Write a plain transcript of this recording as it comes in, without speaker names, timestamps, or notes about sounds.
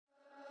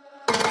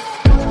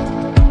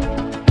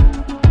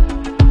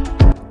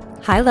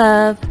Hi,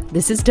 love.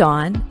 This is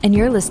Dawn, and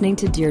you're listening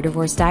to Dear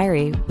Divorce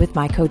Diary with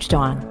my coach,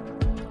 Dawn,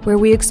 where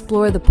we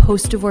explore the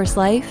post-divorce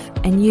life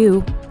and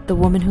you, the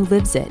woman who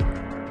lives it.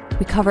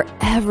 We cover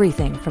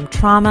everything from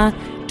trauma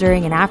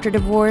during and after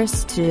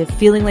divorce to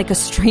feeling like a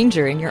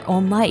stranger in your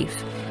own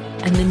life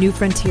and the new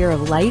frontier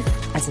of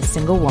life as a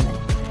single woman.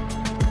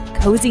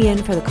 Cozy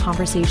in for the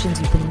conversations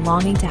you've been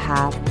longing to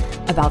have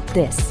about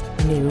this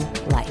new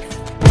life.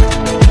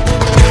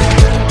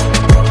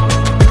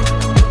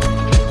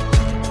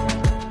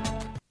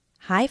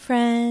 Hi,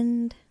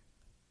 friend.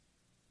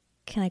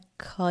 Can I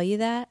call you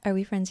that? Are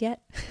we friends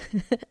yet?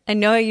 I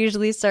know I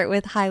usually start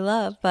with hi,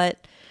 love,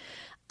 but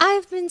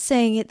I've been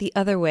saying it the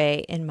other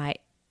way in my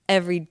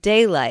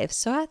everyday life,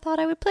 so I thought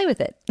I would play with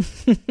it.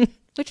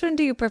 Which one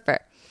do you prefer?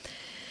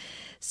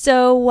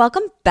 So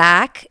welcome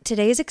back.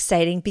 Today is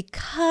exciting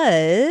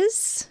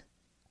because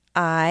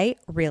I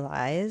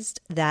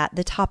realized that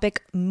the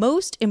topic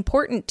most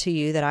important to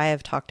you that I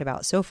have talked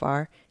about so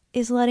far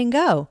is letting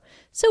go.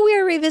 So we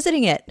are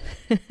revisiting it,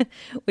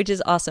 which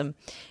is awesome.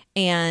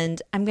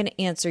 And I'm going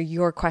to answer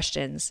your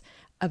questions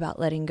about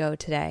letting go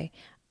today.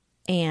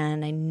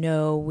 And I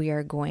know we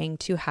are going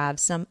to have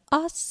some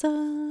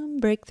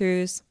awesome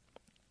breakthroughs.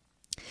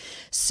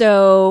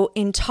 So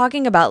in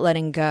talking about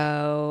letting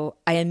go,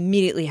 I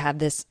immediately have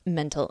this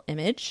mental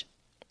image.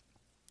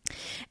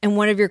 And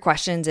one of your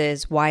questions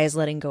is, why is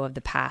letting go of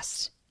the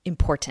past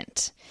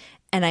important?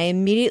 And I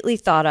immediately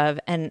thought of,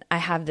 and I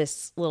have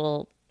this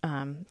little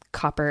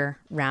copper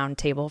round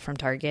table from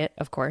Target,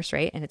 of course,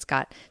 right? And it's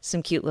got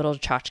some cute little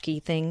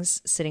tchotchke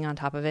things sitting on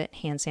top of it,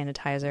 hand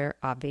sanitizer,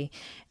 obvi,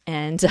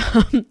 and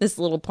this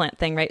little plant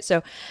thing, right?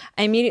 So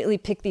I immediately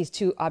picked these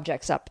two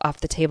objects up off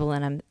the table,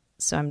 and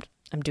I'm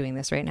doing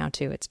this right now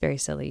too. It's very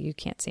silly. You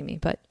can't see me,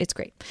 but it's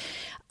great.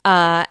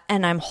 And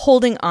I'm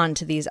holding on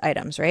to these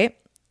items, right?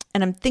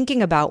 And I'm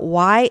thinking about,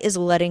 why is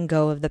letting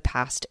go of the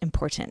past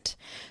important?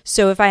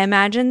 So if I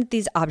imagine that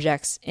these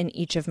objects in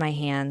each of my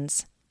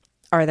hands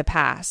are the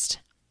past,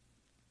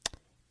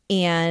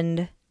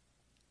 and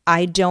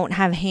I don't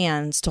have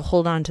hands to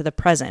hold on to the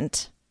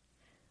present,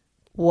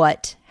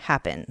 what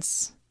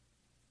happens?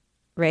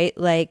 Right?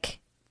 Like,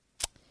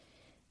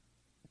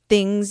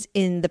 things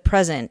in the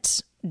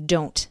present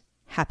don't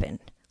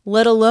happen,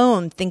 let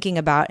alone thinking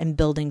about and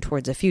building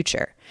towards a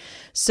future.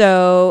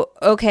 So,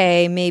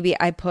 okay, maybe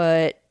I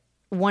put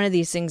one of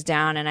these things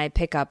down and I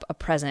pick up a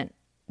present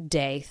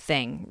day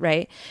thing,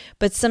 right?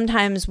 But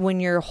sometimes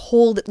when you're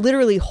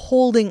literally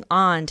holding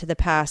on to the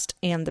past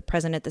and the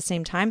present at the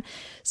same time,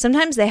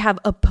 sometimes they have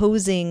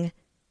opposing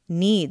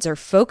needs or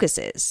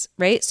focuses,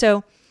 right?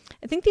 So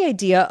I think the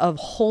idea of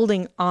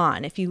holding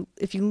on, if you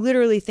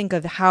literally think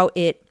of how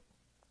it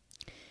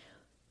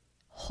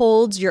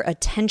holds your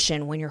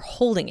attention when you're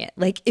holding it.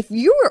 Like, if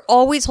you were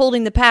always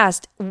holding the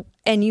past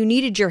and you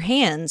needed your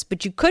hands,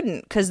 but you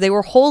couldn't because they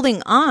were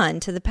holding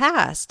on to the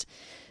past,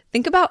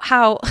 think about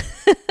how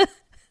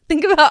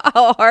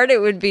hard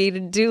it would be to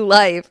do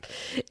life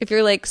if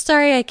you're like,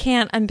 sorry, I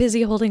can't, I'm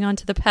busy holding on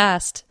to the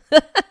past.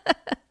 But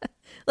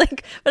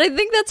I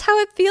think that's how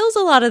it feels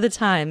a lot of the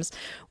times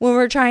when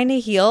we're trying to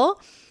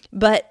heal,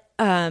 but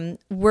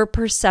we're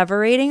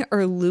perseverating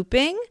or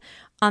looping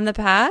on the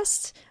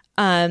past,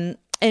 and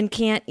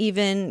can't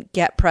even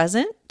get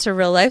present to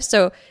real life.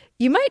 So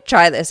you might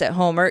try this at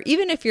home, or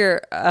even if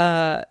you're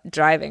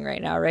driving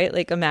right now, right?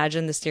 Like,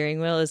 imagine the steering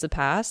wheel is the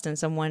past and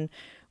someone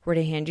were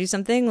to hand you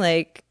something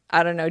like,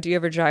 I don't know, do you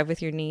ever drive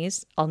with your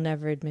knees? I'll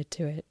never admit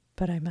to it,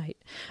 but I might.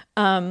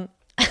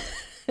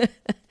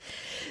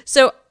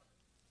 So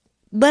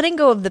letting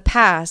go of the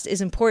past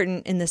is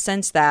important in the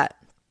sense that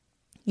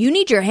you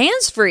need your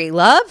hands free,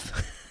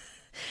 love.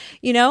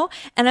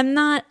 And I'm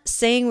not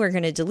saying we're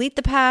going to delete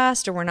the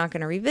past or we're not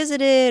going to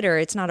revisit it or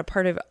it's not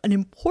an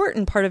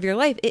important part of your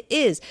life. It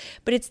is,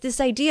 but it's this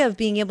idea of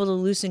being able to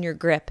loosen your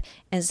grip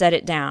and set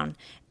it down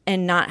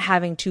and not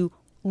having to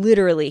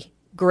literally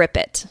grip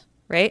it,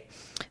 right?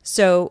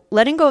 So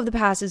letting go of the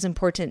past is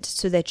important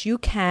so that you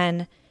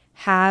can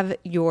have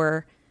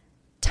your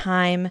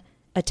time,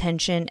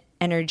 attention,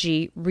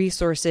 energy,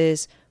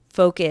 resources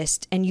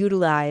focused and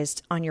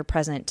utilized on your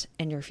present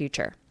and your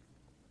future.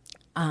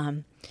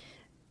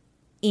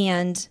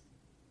 And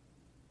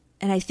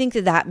I think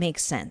that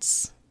makes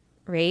sense,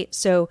 right?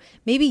 So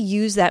maybe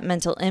use that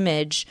mental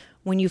image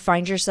when you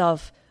find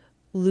yourself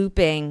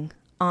looping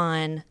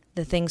on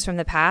the things from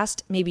the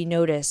past. Maybe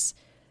notice,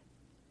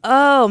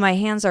 oh, my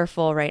hands are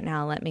full right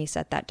now. Let me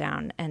set that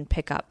down and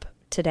pick up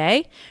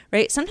today,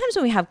 right? Sometimes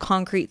when we have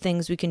concrete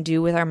things we can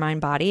do with our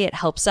mind body, it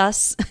helps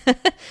us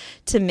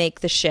to make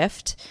the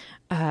shift.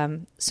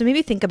 So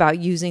maybe think about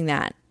using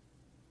that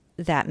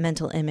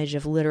mental image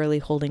of literally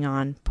holding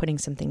on, putting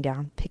something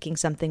down, picking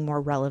something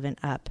more relevant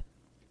up.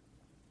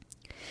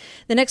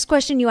 The next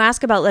question you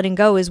ask about letting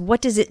go is,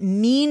 what does it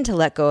mean to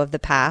let go of the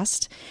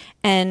past?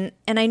 And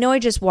I know I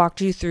just walked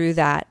you through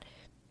that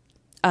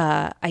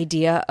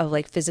idea of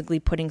like physically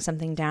putting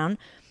something down.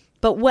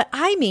 But what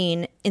I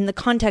mean in the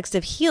context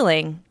of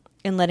healing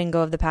and letting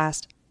go of the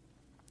past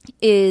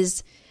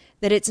is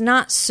that it's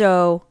not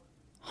so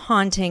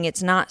haunting.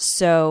 It's not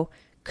so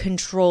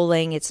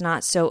controlling. It's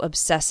not so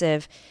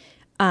obsessive.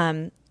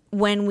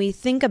 When we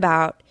think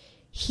about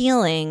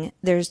healing,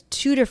 there's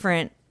two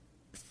different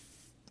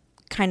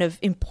kind of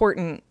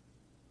important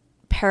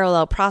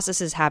parallel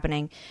processes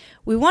happening.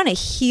 We want to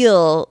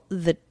heal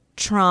the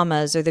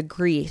traumas or the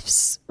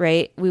griefs,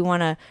 right? We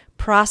want to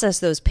process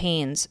those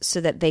pains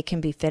so that they can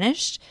be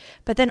finished.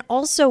 But then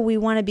also we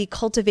want to be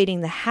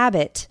cultivating the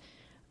habit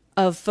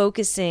of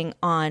focusing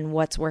on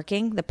what's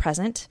working, the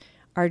present,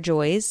 our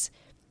joys,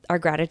 our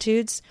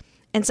gratitudes.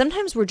 And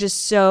sometimes we're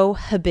just so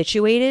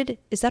habituated.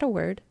 Is that a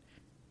word?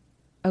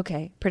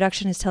 Okay.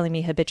 Production is telling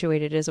me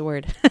habituated is a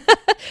word.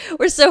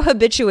 We're so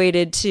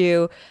habituated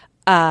to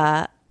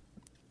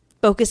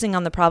focusing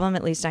on the problem,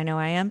 at least I know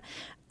I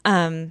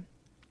am,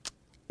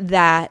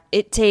 that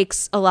it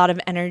takes a lot of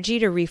energy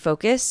to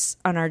refocus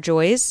on our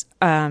joys.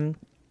 And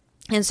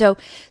so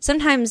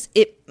sometimes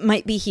it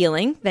might be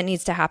healing that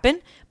needs to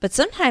happen, but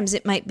sometimes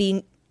it might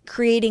be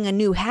creating a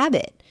new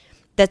habit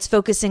that's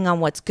focusing on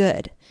what's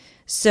good.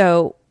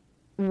 So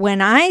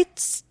when I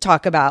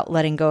talk about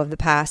letting go of the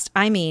past,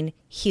 I mean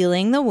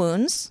healing the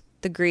wounds,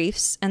 the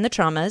griefs, and the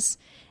traumas,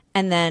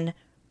 and then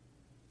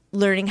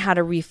learning how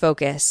to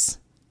refocus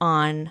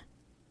on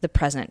the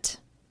present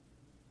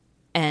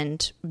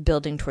and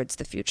building towards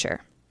the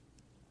future.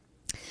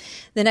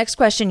 The next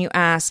question you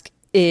ask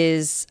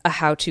is a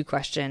how-to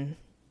question.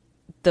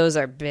 Those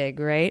are big,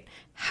 right?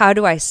 How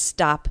do I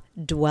stop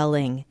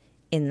dwelling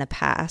in the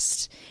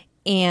past?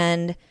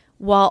 And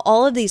while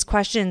all of these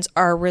questions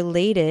are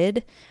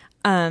related,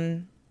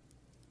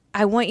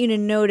 I want you to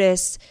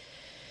notice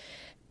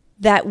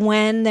that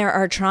when there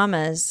are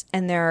traumas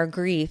and there are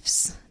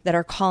griefs that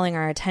are calling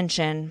our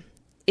attention,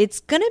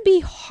 it's going to be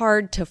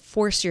hard to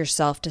force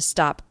yourself to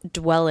stop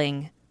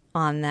dwelling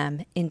on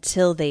them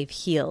until they've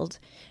healed.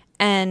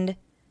 And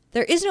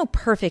there is no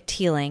perfect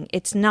healing.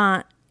 It's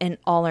not an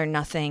all or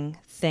nothing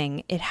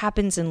thing. It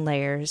happens in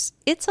layers.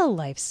 It's a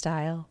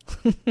lifestyle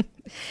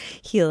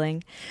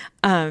healing.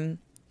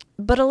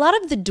 But a lot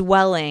of the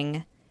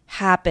dwelling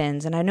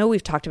happens, and I know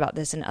we've talked about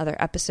this in other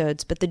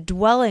episodes, but the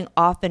dwelling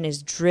often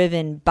is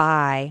driven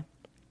by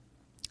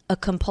a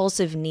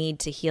compulsive need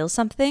to heal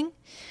something,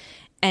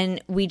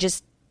 and we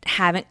just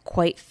haven't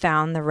quite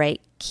found the right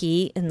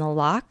key in the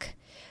lock.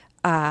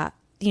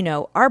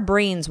 Our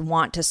brains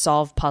want to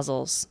solve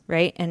puzzles,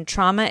 right? And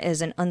trauma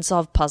is an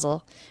unsolved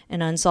puzzle,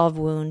 an unsolved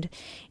wound.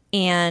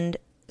 And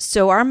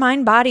so our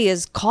mind body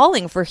is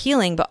calling for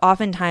healing, but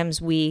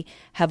oftentimes we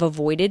have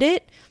avoided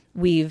it.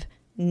 We've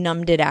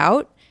numbed it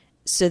out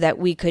so that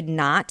we could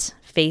not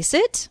face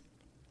it.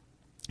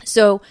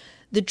 So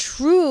the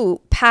true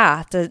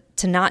path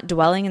to not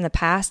dwelling in the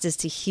past is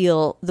to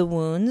heal the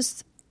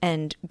wounds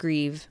and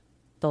grieve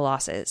the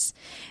losses.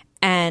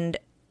 And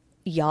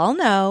y'all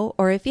know,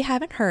 or if you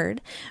haven't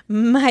heard,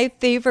 my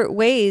favorite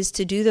ways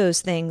to do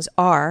those things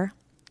are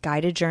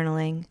guided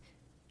journaling,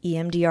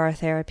 EMDR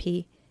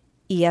therapy,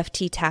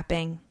 EFT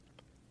tapping,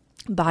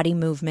 body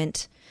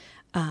movement,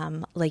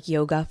 like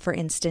yoga, for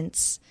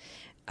instance,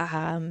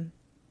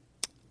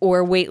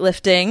 or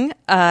weightlifting,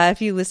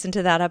 if you listen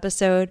to that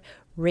episode,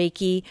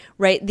 Reiki,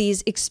 right?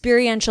 These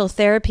experiential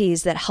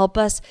therapies that help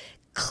us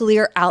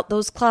clear out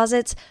those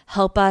closets,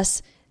 help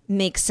us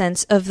make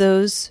sense of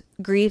those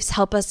griefs,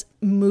 help us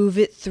move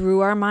it through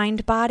our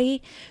mind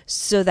body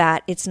so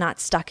that it's not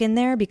stuck in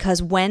there,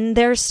 because when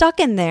they're stuck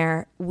in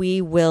there,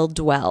 we will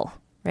dwell,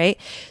 right?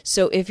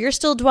 So if you're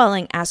still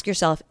dwelling, ask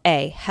yourself,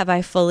 A, have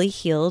I fully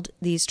healed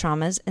these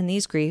traumas and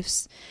these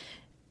griefs?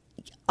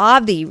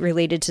 Obviously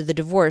related to the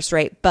divorce,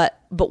 right? But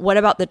what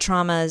about the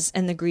traumas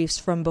and the griefs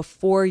from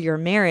before your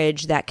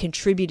marriage that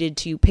contributed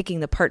to you picking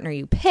the partner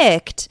you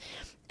picked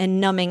and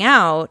numbing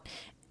out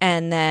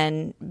and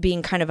then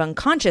being kind of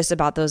unconscious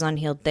about those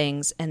unhealed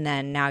things, and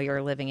then now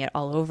you're living it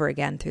all over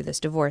again through this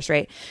divorce,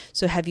 right?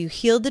 So have you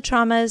healed the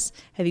traumas?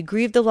 Have you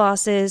grieved the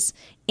losses?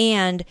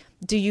 And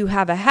do you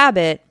have a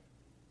habit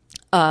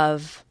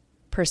of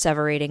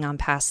perseverating on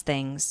past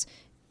things?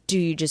 Do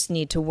you just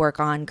need to work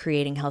on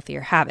creating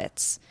healthier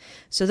habits?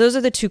 So those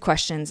are the two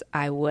questions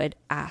I would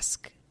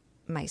ask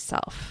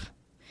myself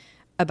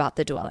about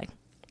the dwelling.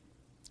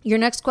 Your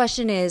next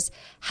question is,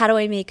 how do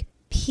I make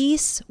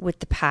peace with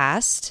the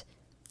past?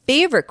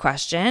 Favorite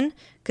question,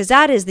 because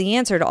that is the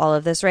answer to all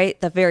of this,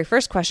 right? The very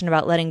first question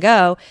about letting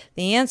go,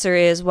 the answer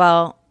is,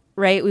 well,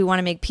 right, we want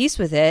to make peace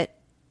with it.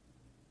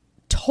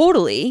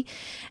 Totally.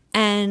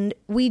 And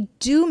we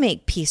do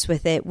make peace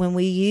with it when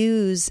we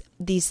use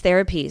these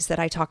therapies that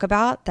I talk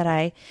about, that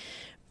I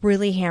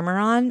really hammer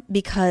on,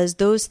 because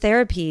those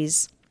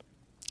therapies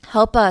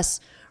help us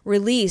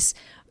release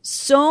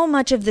so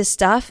much of this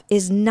stuff.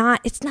 It's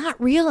not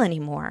real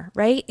anymore,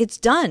 right? It's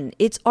done.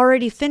 It's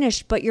already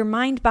finished, but your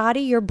mind,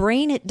 body, your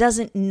brain, it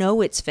doesn't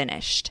know it's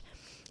finished.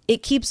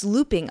 It keeps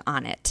looping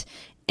on it.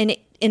 And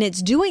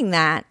it's doing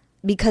that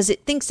because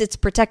it thinks it's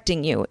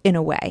protecting you in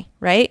a way,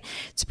 right?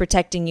 It's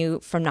protecting you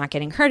from not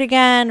getting hurt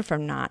again,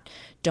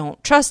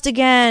 don't trust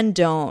again,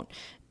 don't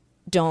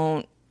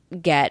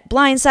get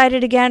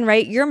blindsided again,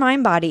 right? Your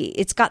mind body,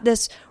 it's got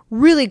this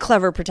really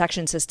clever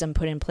protection system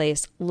put in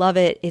place. Love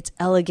it. It's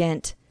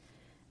elegant.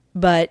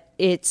 but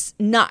it's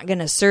not going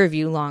to serve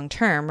you long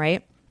term,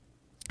 right?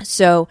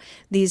 So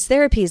these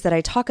therapies that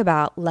I talk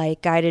about,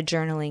 like guided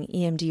journaling,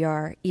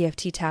 EMDR,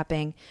 EFT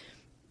tapping,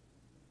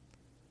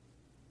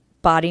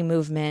 body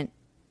movement,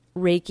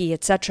 Reiki,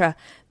 etc.,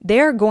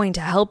 they're going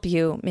to help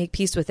you make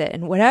peace with it.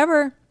 And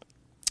whatever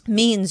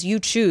means you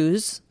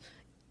choose,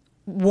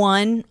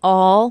 one,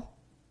 all,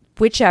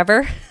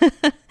 whichever,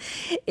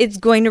 it's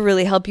going to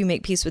really help you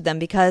make peace with them,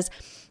 because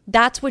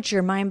that's what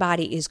your mind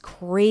body is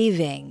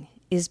craving,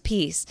 is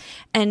peace.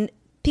 And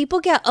people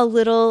get a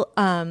little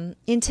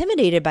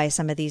intimidated by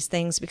some of these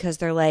things because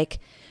they're like,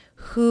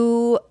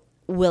 who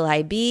will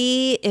I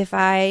be if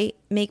I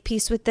make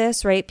peace with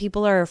this, right?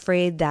 People are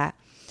afraid that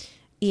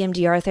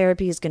EMDR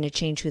therapy is going to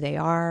change who they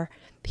are.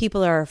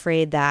 People are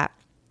afraid that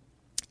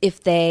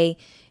if they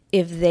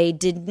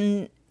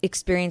didn't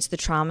experience the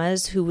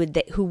traumas, who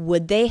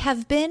would they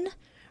have been,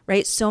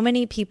 right? So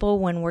many people,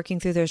 when working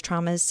through those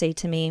traumas, say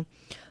to me,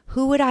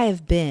 who would I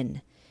have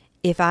been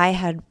if I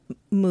had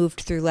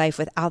moved through life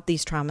without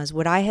these traumas?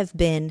 Would I have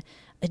been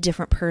a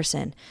different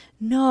person?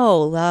 No,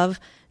 love.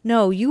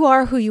 No, you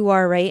are who you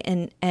are, right?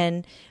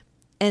 And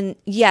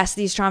yes,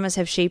 these traumas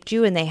have shaped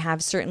you, and they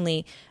have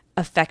certainly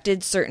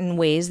affected certain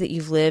ways that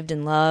you've lived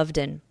and loved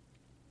and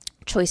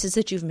choices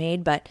that you've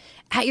made. But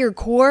at your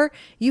core,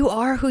 you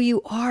are who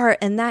you are.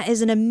 And that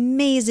is an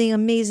amazing,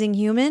 amazing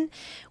human,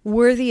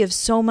 worthy of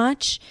so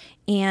much.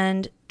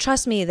 And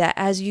trust me that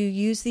as you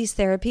use these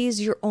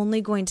therapies, you're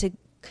only going to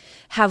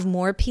have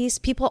more peace.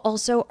 People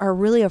also are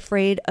really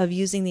afraid of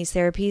using these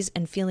therapies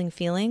and feeling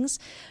feelings.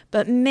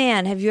 But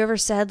man, have you ever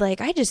said,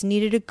 like, I just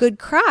needed a good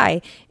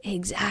cry?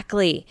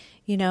 Exactly.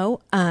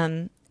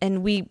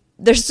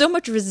 There's so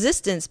much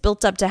resistance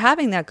built up to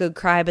having that good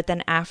cry, but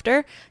then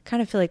after,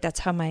 kind of feel like that's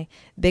how my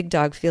big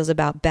dog feels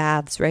about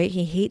baths, right?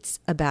 He hates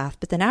a bath,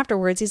 but then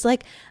afterwards he's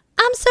like,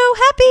 I'm so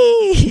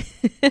happy.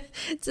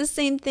 It's the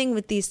same thing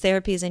with these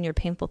therapies and your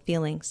painful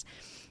feelings.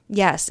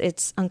 Yes,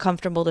 it's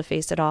uncomfortable to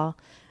face it all.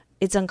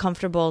 It's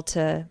uncomfortable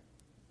to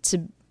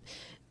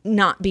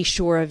not be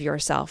sure of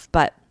yourself,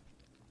 but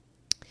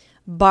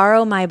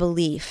borrow my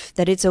belief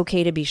that it's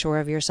okay to be sure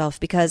of yourself,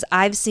 because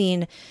I've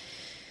seen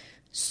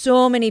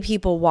so many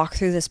people walk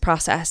through this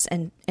process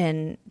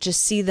and just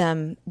see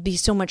them be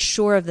so much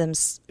surer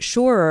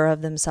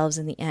of themselves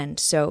in the end.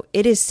 So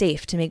it is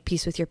safe to make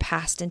peace with your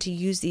past and to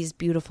use these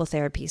beautiful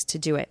therapies to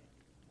do it.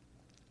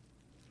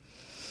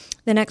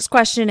 The next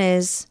question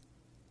is,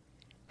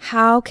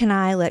 how can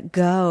I let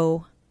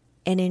go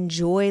and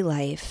enjoy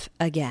life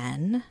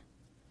again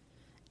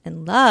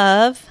and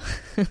love?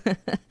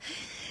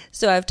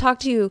 So I've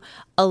talked to you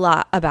a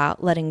lot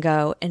about letting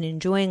go and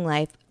enjoying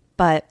life,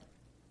 but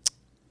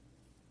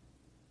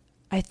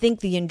I think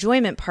the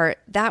enjoyment part,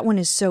 that one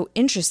is so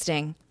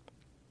interesting,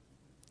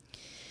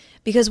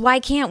 because why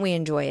can't we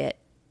enjoy it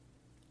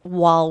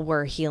while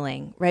we're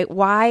healing, right?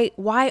 Why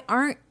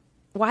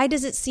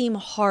does it seem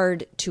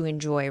hard to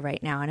enjoy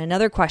right now? And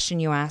another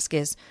question you ask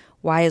is,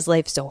 why is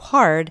life so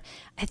hard?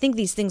 I think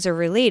these things are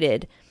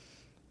related.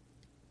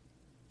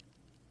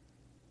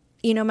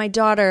 My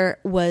daughter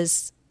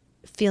was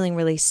feeling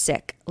really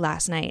sick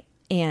last night,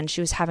 and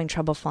she was having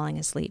trouble falling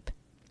asleep.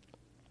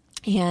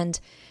 And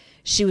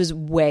she was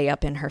way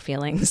up in her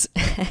feelings,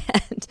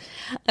 and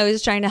I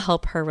was trying to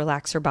help her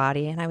relax her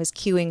body, and I was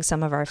cueing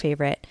some of our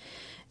favorite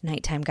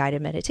nighttime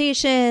guided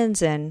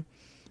meditations and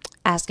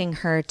asking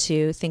her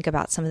to think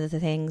about some of the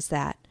things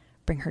that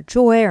bring her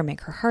joy or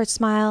make her heart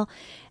smile.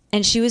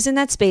 And she was in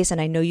that space, and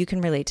I know you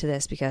can relate to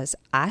this because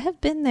I have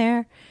been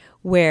there,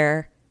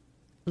 where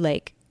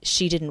like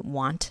she didn't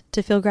want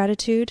to feel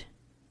gratitude.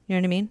 You know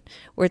what I mean?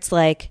 Where it's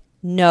like,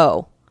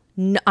 no,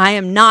 I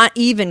am not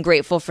even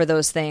grateful for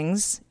those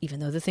things, even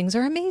though the things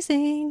are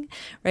amazing,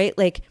 right?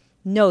 Like,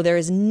 no, there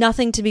is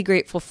nothing to be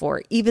grateful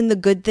for. Even the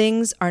good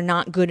things are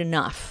not good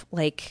enough.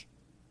 Like,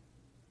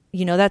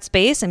 that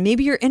space, and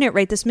maybe you're in it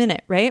right this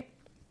minute, right?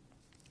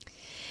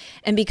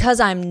 And because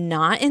I'm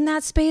not in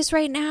that space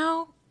right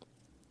now,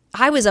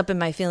 I was up in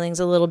my feelings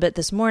a little bit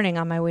this morning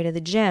on my way to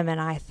the gym, and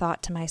I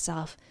thought to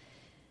myself,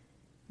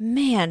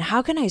 man,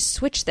 how can I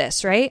switch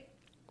this, right?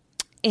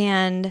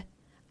 And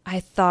I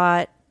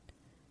thought,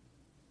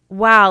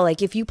 wow,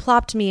 like if you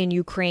plopped me in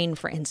Ukraine,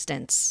 for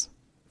instance,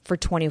 for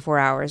 24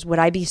 hours, would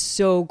I be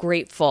so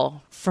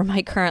grateful for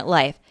my current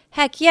life?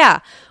 Heck yeah.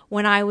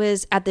 When I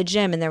was at the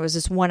gym and there was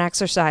this one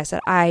exercise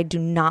that I do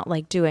not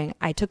like doing,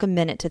 I took a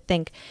minute to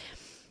think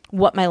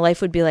what my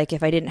life would be like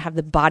if I didn't have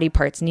the body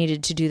parts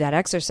needed to do that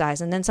exercise.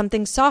 And then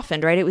something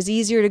softened, right? It was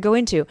easier to go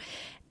into.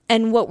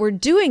 And what we're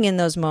doing in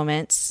those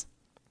moments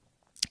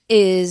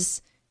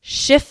is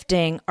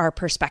shifting our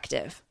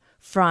perspective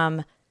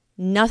from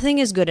nothing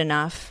is good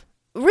enough,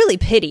 really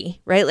pity,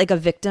 right? Like a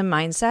victim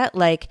mindset,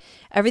 like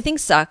everything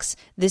sucks.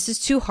 This is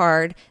too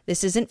hard.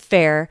 This isn't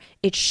fair.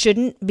 It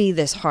shouldn't be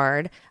this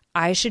hard.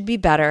 I should be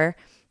better.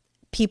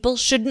 People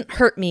shouldn't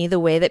hurt me the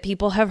way that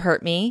people have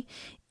hurt me.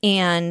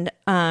 And,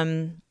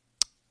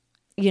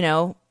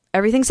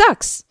 everything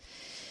sucks.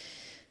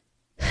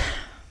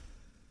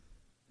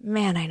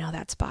 Man, I know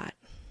that spot.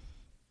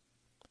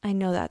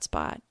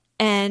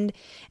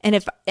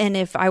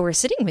 if I were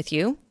sitting with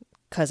you,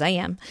 because I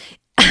am,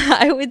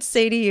 I would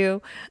say to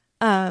you,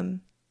 I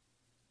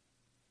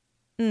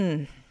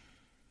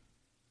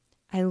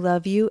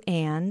love you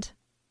and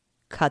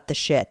cut the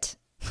shit.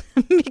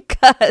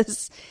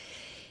 Because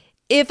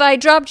if I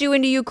dropped you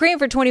into Ukraine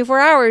for 24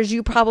 hours,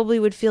 you probably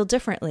would feel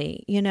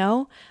differently, you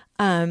know?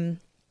 I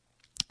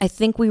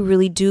think we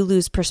really do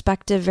lose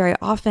perspective very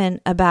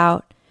often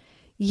about,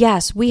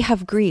 yes, we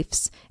have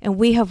griefs and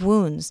we have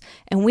wounds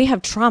and we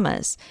have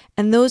traumas,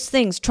 and those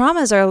things,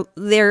 traumas are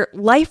their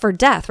life or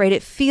death, right?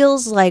 It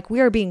feels like we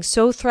are being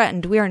so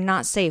threatened. We are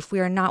not safe. We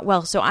are not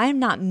well. So I am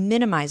not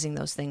minimizing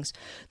those things.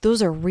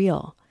 Those are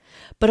real.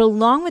 But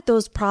along with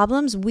those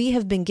problems, we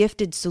have been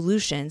gifted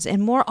solutions.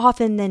 And more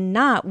often than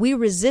not, we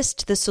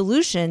resist the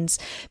solutions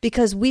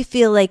because we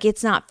feel like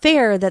it's not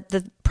fair that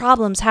the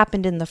problems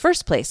happened in the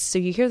first place. So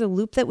you hear the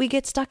loop that we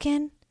get stuck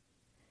in?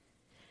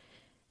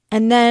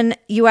 And then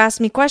you ask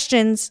me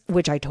questions,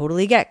 which I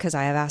totally get because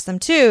I have asked them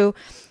too.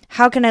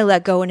 How can I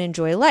let go and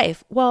enjoy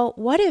life? Well,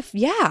 what if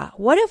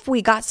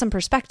we got some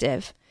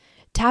perspective,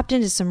 tapped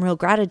into some real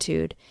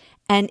gratitude,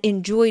 and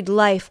enjoyed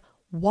life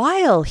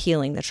while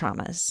healing the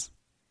traumas?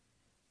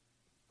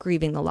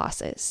 Grieving the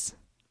losses,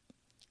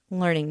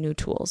 learning new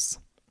tools.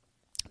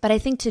 But I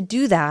think to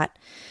do that,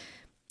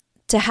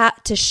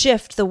 to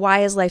shift the why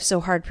is life so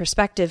hard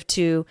perspective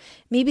to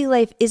maybe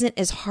life isn't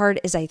as hard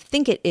as I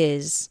think it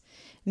is.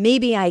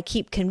 Maybe I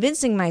keep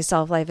convincing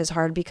myself life is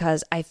hard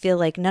because I feel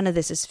like none of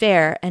this is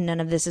fair and none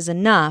of this is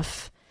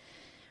enough.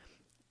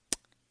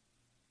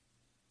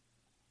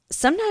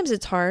 Sometimes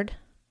it's hard,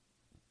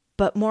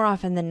 but more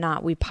often than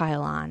not, we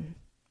pile on.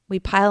 We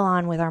pile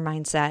on with our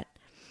mindset,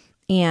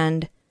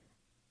 and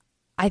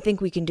I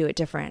think we can do it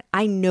different.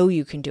 I know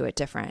you can do it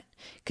different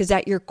because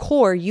at your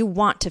core, you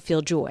want to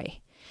feel joy,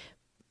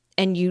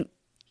 and you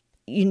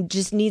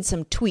just need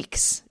some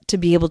tweaks to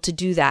be able to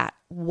do that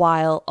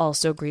while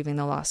also grieving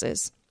the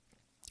losses.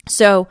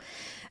 So,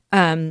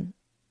 the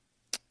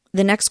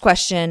next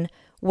question,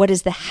 what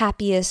is the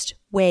happiest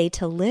way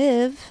to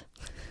live?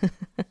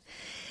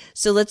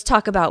 So let's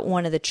talk about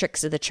one of the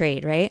tricks of the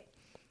trade, right?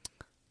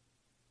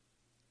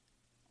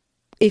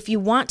 If you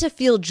want to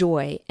feel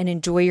joy and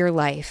enjoy your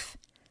life,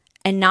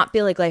 and not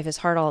feel like life is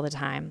hard all the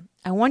time,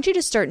 I want you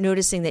to start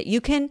noticing that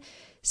you can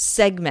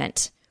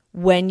segment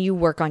when you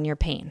work on your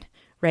pain,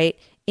 right?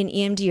 In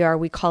EMDR,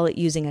 we call it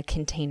using a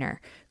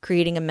container,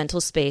 creating a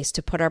mental space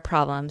to put our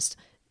problems,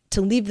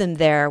 to leave them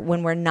there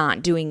when we're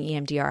not doing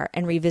EMDR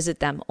and revisit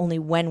them only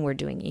when we're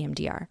doing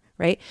EMDR,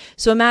 right?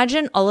 So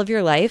imagine all of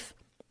your life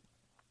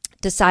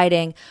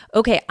deciding,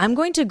 okay, I'm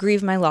going to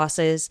grieve my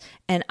losses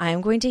and I'm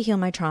going to heal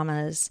my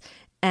traumas,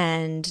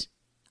 and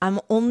I'm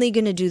only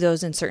going to do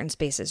those in certain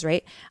spaces,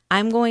 right?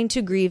 I'm going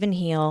to grieve and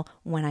heal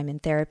when I'm in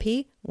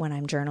therapy, when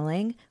I'm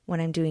journaling,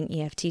 when I'm doing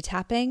EFT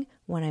tapping,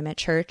 when I'm at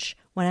church,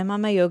 when I'm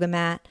on my yoga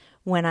mat,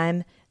 when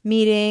I'm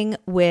meeting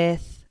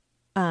with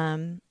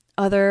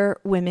other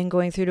women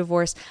going through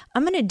divorce.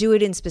 I'm going to do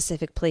it in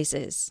specific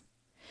places.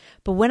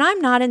 But when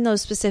I'm not in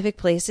those specific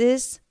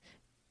places,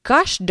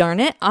 gosh darn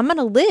it, I'm going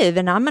to live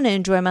and I'm going to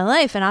enjoy my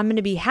life and I'm going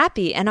to be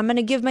happy and I'm going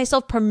to give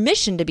myself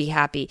permission to be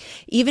happy.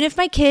 Even if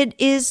my kid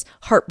is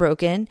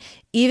heartbroken,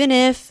 even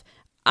if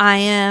I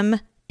am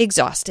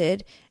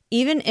exhausted,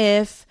 even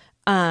if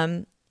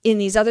in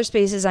these other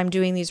spaces I'm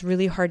doing these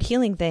really hard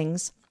healing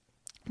things,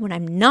 when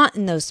I'm not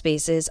in those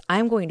spaces,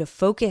 I'm going to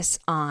focus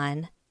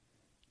on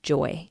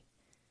joy.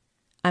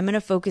 I'm going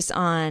to focus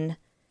on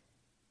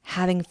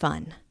having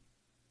fun.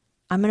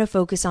 I'm going to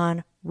focus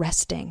on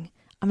resting.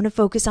 I'm going to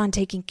focus on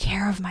taking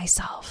care of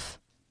myself.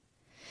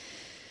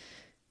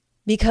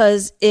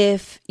 Because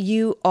if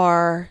you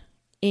are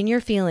in your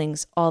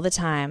feelings all the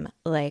time,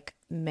 like,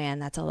 man,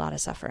 that's a lot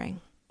of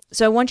suffering.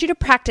 So I want you to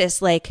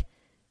practice, like,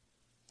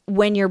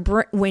 when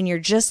you're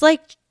just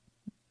like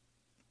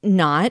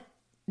not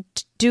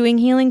doing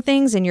healing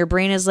things and your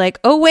brain is like,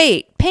 oh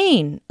wait,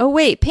 pain,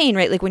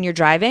 right? Like when you're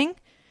driving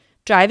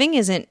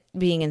isn't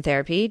being in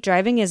therapy.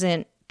 Driving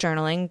isn't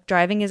journaling.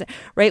 Driving isn't,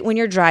 right? When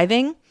you're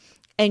driving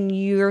and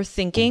you're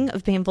thinking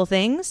of painful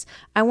things,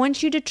 I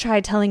want you to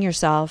try telling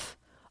yourself,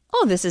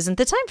 oh, this isn't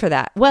the time for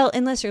that. Well,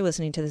 unless you're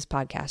listening to this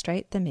podcast,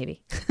 right? Then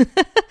maybe.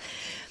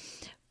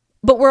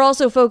 But we're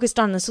also focused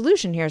on the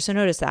solution here, so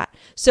notice that.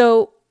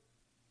 So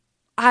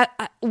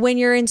when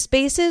you're in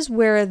spaces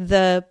where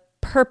the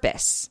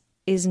purpose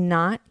is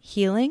not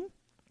healing,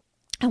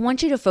 I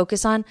want you to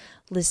focus on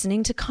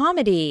listening to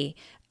comedy,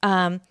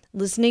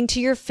 listening to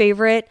your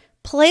favorite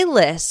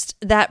playlist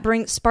that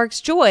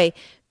sparks joy,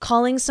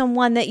 calling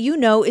someone that you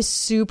know is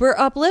super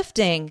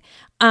uplifting.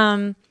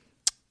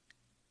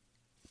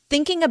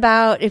 Thinking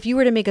about, if you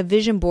were to make a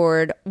vision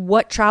board,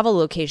 what travel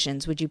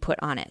locations would you put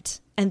on it?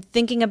 And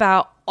thinking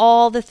about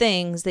all the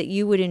things that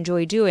you would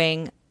enjoy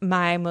doing.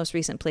 My most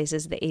recent place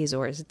is the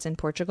Azores. It's in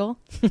Portugal,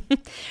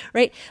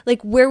 right?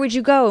 Like, where would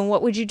you go and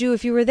what would you do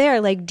if you were there?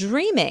 Like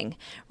dreaming,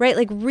 right?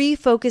 Like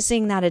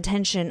refocusing that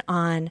attention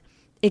on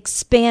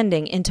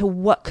expanding into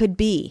what could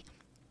be,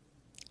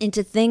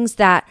 into things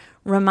that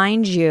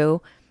remind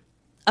you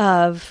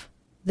of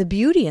the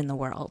beauty in the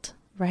world,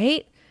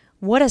 right?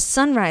 what a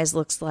sunrise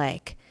looks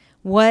like,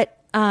 what,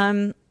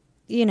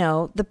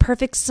 the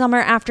perfect summer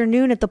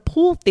afternoon at the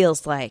pool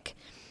feels like.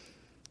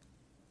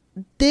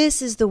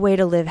 This is the way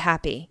to live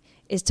happy,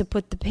 is to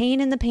put the pain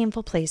in the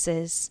painful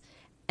places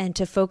and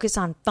to focus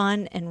on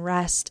fun and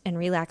rest and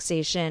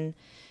relaxation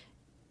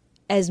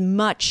as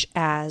much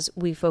as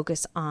we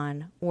focus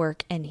on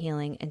work and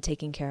healing and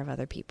taking care of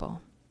other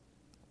people.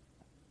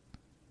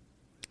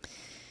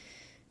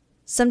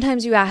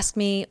 Sometimes you ask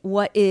me,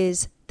 what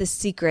is the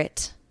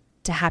secret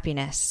to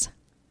happiness?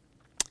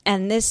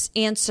 And this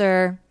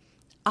answer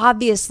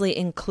obviously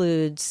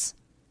includes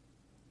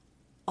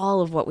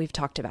all of what we've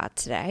talked about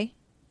today.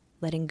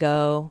 Letting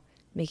go,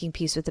 making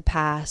peace with the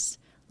past,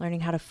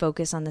 learning how to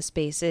focus on the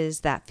spaces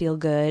that feel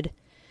good.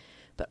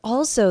 But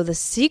also the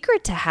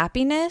secret to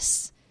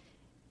happiness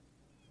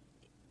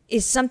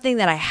is something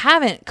that I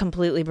haven't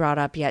completely brought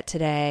up yet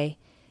today,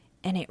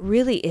 and it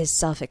really is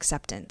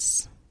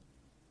self-acceptance.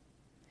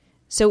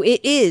 So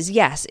it is,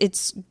 yes,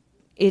 it's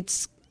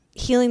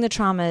healing the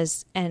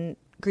traumas and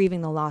grieving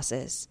the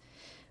losses.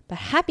 But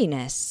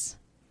happiness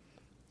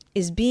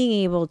is being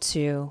able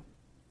to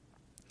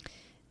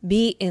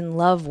be in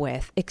love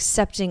with,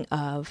 accepting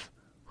of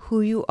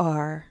who you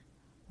are,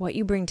 what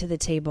you bring to the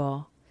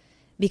table,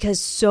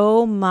 because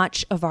so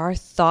much of our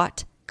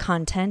thought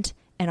content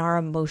and our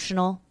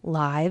emotional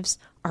lives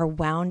are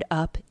wound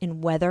up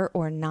in whether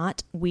or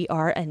not we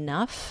are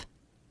enough,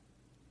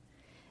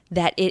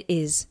 that it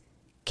is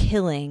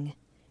killing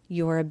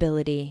your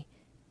ability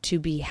to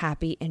be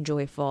happy and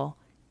joyful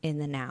in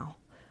the now.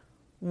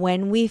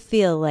 When we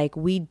feel like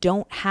we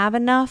don't have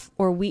enough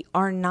or we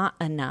are not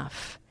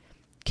enough,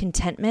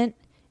 contentment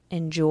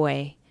and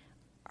joy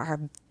are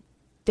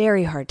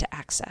very hard to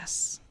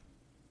access.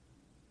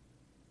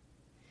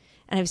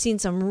 And I've seen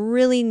some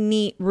really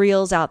neat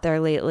reels out there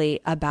lately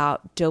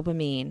about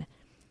dopamine,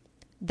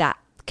 that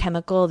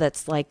chemical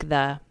that's like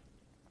the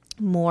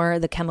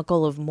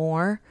chemical of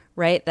more,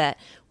 right? That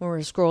when we're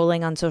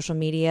scrolling on social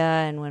media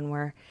and when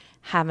we're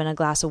having a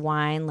glass of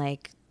wine,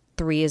 like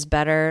 3 is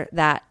better,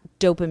 that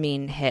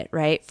dopamine hit,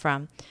 right?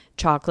 From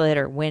chocolate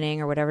or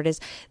winning or whatever it is,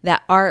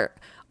 that our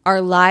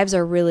lives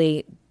are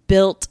really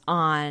built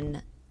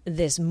on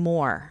this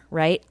more,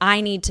 right? I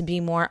need to be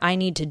more. I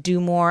need to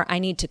do more. I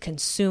need to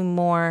consume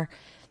more.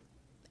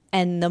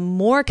 And the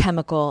more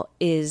chemical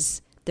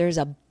is, there's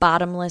a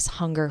bottomless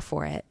hunger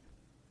for it.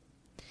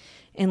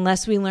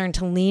 Unless we learn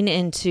to lean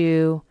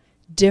into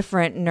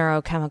different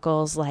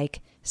neurochemicals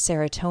like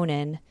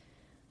serotonin,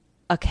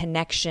 a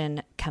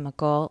connection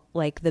chemical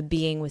like the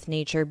being with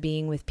nature,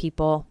 being with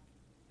people,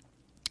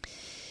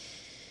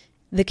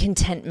 the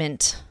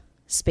contentment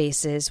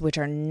spaces, which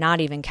are not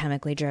even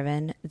chemically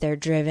driven, they're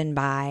driven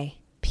by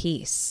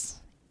peace,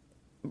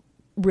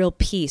 real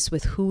peace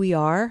with who we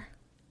are,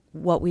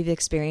 what we've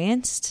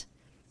experienced,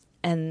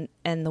 and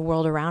the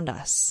world around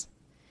us.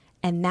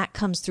 And that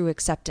comes through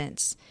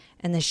acceptance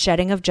and the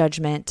shedding of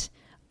judgment,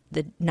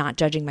 the not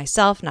judging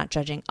myself, not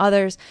judging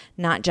others,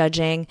 not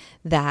judging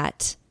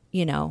that,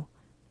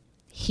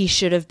 he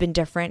should have been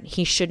different.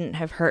 He shouldn't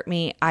have hurt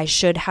me. I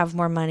should have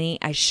more money.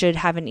 I should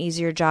have an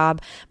easier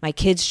job. My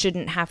kids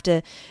shouldn't have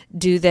to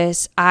do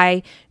this.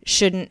 I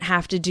shouldn't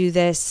have to do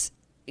this.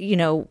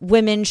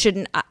 Women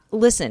shouldn't.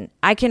 Listen,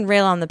 I can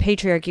rail on the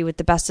patriarchy with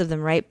the best of them,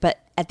 right?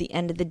 But at the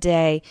end of the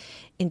day,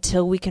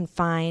 until we can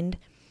find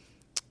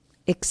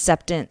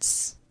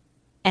acceptance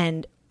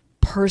and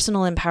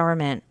personal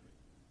empowerment,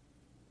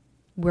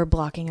 we're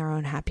blocking our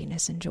own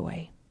happiness and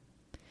joy.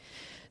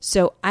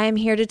 So I am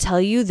here to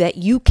tell you that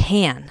you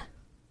can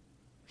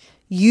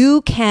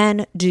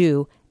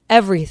do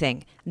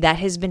everything that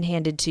has been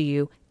handed to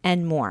you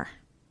and more,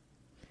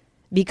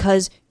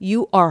 because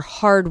you are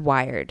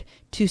hardwired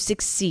to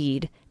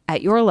succeed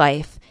at your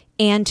life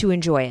and to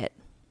enjoy it.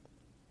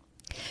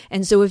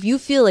 And so if you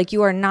feel like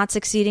you are not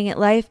succeeding at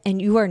life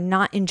and you are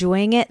not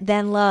enjoying it,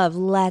 then love,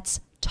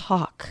 let's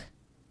talk,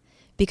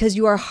 because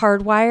you are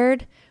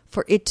hardwired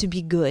for it to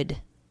be good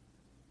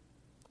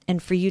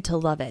and for you to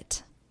love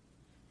it.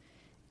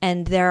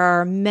 And there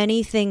are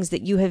many things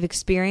that you have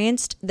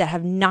experienced that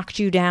have knocked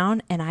you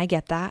down, and I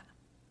get that.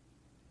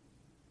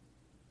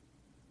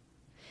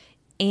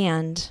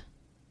 And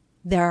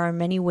there are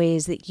many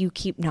ways that you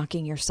keep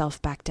knocking yourself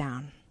back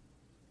down.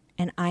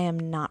 And I am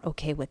not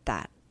okay with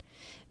that,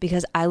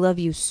 because I love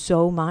you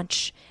so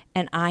much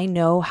and I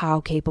know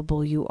how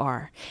capable you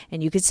are.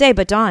 And you could say,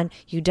 but Dawn,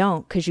 you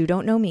don't, because you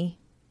don't know me.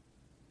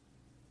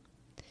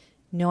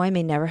 No, I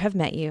may never have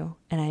met you,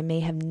 and I may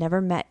have never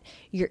met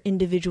your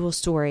individual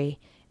story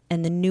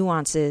and the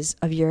nuances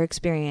of your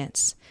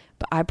experience.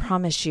 But I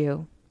promise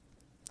you,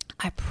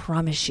 I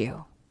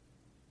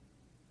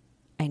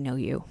know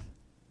you.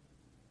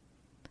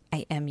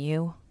 I am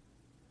you.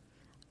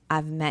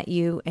 I've met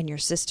you and your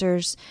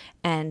sisters,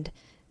 and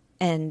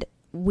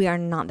we are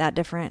not that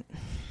different.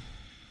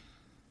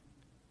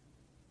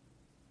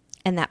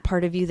 And that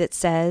part of you that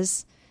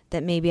says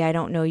that maybe I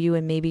don't know you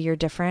and maybe you're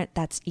different,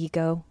 that's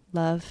ego,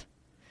 love.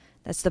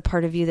 That's the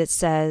part of you that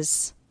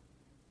says,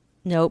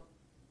 nope,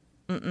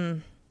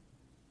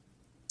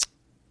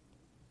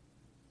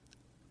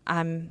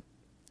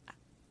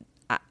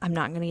 I'm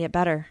not going to get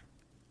better.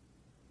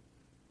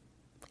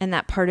 And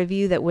that part of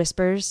you that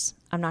whispers,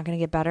 I'm not going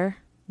to get better.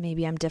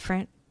 Maybe I'm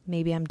different.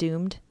 Maybe I'm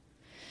doomed.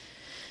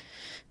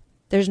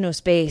 There's no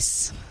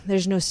space.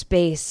 There's no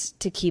space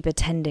to keep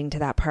attending to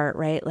that part,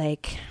 right?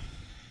 Like,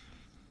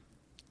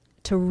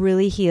 to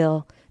really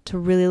heal, to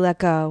really let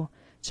go,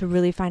 to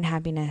really find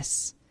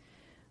happiness,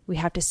 we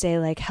have to say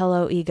like,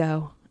 hello,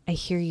 ego. I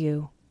hear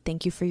you.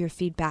 Thank you for your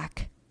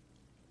feedback.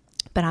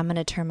 But I'm going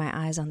to turn my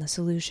eyes on the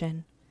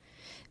solution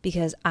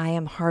because I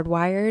am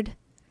hardwired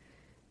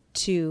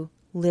to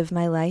live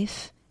my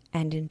life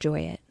and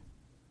enjoy it.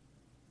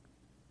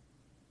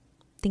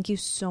 Thank you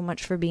so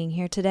much for being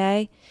here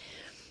today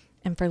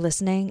and for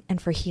listening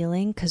and for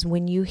healing, because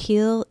when you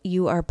heal,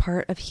 you are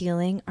part of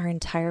healing our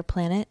entire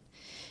planet.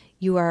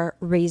 You are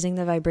raising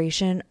the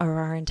vibration of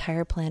our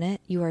entire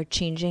planet. You are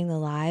changing the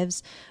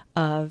lives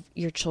of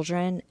your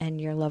children and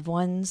your loved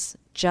ones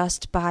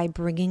just by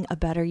bringing a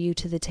better you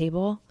to the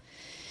table.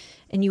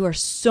 And you are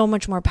so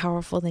much more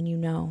powerful than you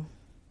know.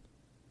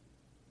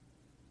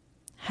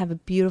 Have a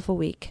beautiful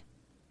week.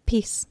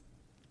 Peace.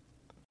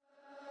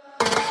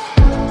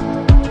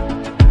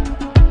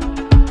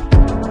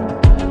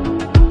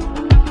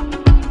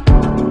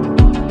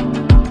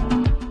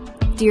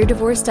 Dear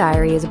Divorce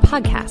Diary is a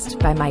podcast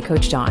by My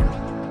Coach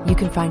Dawn. You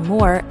can find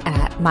more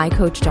at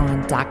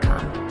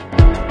mycoachdawn.com.